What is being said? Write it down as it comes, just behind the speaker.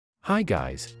Hi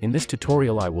guys, in this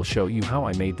tutorial I will show you how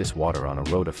I made this water on a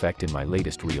road effect in my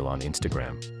latest reel on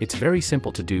Instagram. It's very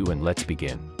simple to do and let's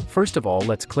begin. First of all,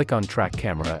 let's click on track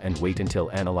camera and wait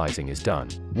until analyzing is done.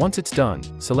 Once it's done,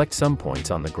 select some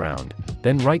points on the ground.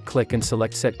 Then right click and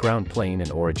select set ground plane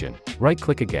and origin. Right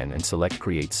click again and select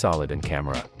create solid and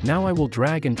camera. Now I will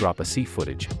drag and drop a C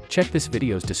footage. Check this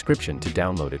video's description to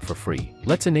download it for free.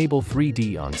 Let's enable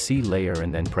 3D on C layer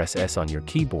and then press S on your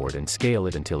keyboard and scale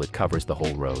it until it covers the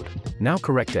whole road. Now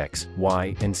correct X,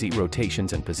 Y, and Z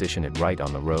rotations and position it right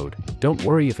on the road. Don't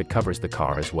worry if it covers the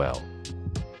car as well.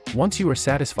 Once you are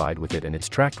satisfied with it and it's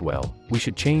tracked well, we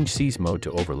should change C's mode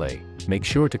to overlay. Make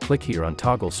sure to click here on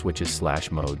toggle switches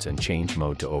 / modes and change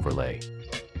mode to overlay.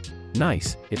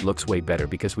 Nice, it looks way better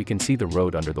because we can see the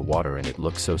road under the water and it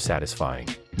looks so satisfying.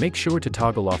 Make sure to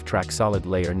toggle off track solid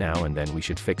layer now and then we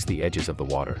should fix the edges of the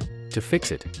water. To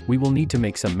fix it, we will need to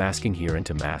make some masking here, and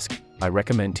to mask, I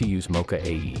recommend to use Mocha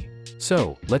AE.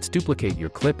 So, let's duplicate your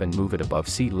clip and move it above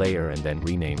C layer and then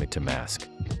rename it to mask.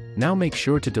 Now make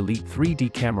sure to delete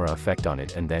 3D camera effect on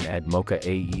it and then add Mocha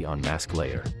AE on mask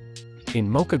layer. In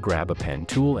Mocha, grab a pen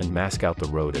tool and mask out the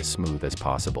road as smooth as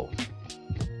possible.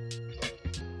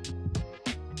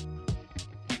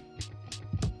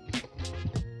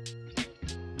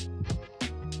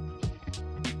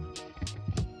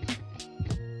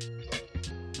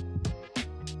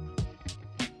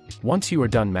 Once you are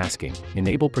done masking,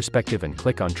 enable perspective and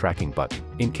click on tracking button.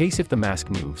 In case if the mask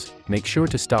moves, make sure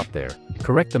to stop there,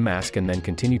 correct the mask and then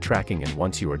continue tracking, and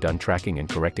once you are done tracking and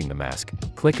correcting the mask,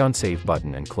 click on save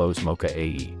button and close Mocha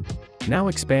AE. Now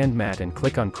expand matte and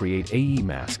click on create AE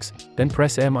masks, then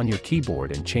press M on your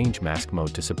keyboard and change mask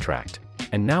mode to subtract.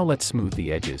 And now let's smooth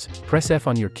the edges, press F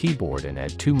on your keyboard and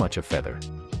add too much of feather.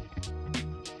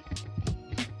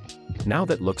 Now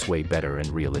that looks way better and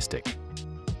realistic.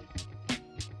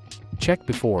 Check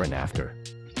before and after.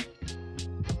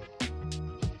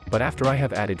 But after I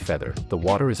have added feather, the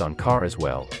water is on car as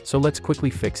well, so let's quickly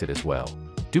fix it as well.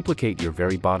 Duplicate your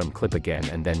very bottom clip again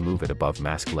and then move it above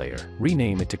mask layer.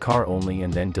 Rename it to car only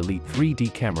and then delete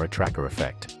 3D camera tracker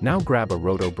effect. Now grab a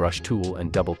roto brush tool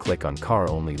and double click on car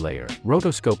only layer.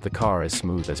 Rotoscope the car as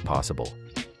smooth as possible.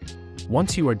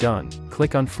 Once you are done,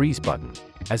 click on freeze button.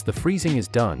 As the freezing is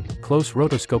done, close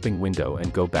rotoscoping window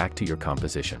and go back to your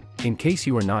composition. In case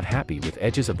you are not happy with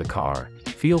edges of the car,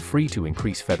 feel free to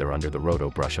increase feather under the roto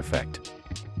brush effect.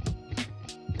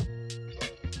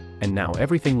 And now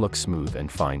everything looks smooth and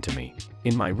fine to me.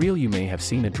 In my reel you may have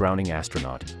seen a drowning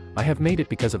astronaut. I have made it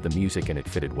because of the music and it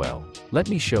fitted well. Let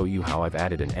me show you how I've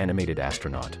added an animated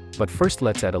astronaut. But first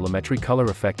let's add a lumetri color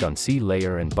effect on C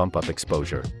layer and bump up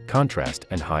exposure, contrast,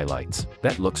 and highlights.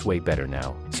 That looks way better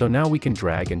now. So now we can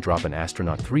drag and drop an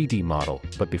astronaut 3D model,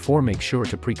 but before make sure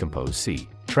to pre-compose C,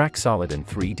 track solid and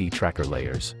 3D tracker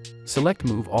layers. Select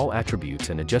move all attributes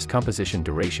and adjust composition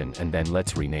duration and then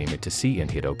let's rename it to C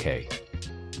and hit OK.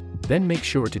 Then make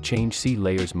sure to change C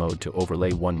layers mode to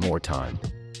overlay one more time.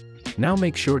 Now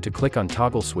make sure to click on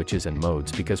toggle switches and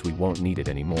modes because we won't need it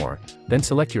anymore. Then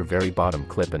select your very bottom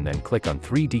clip and then click on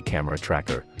 3D camera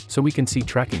tracker, so we can see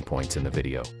tracking points in the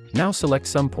video. Now select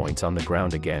some points on the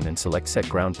ground again and select set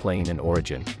ground plane and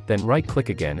origin, then right click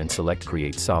again and select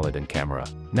create solid and camera.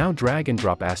 Now drag and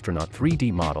drop astronaut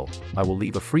 3D model. I will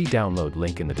leave a free download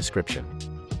link in the description.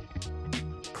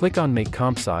 Click on make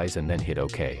comp size and then hit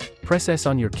OK. Press S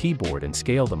on your keyboard and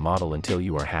scale the model until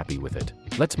you are happy with it.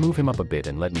 Let's move him up a bit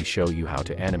and let me show you how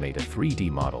to animate a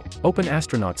 3D model. Open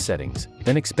astronaut settings,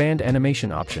 then expand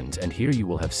animation options, and here you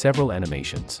will have several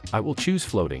animations. I will choose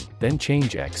floating, then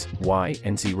change X, Y,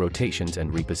 and Z rotations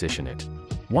and reposition it.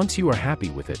 Once you are happy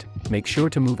with it, make sure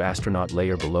to move astronaut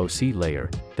layer below C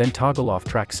layer, then toggle off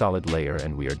track solid layer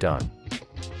and we are done.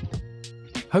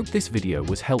 Hope this video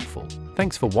was helpful.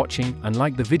 Thanks for watching and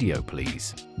like the video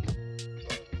please.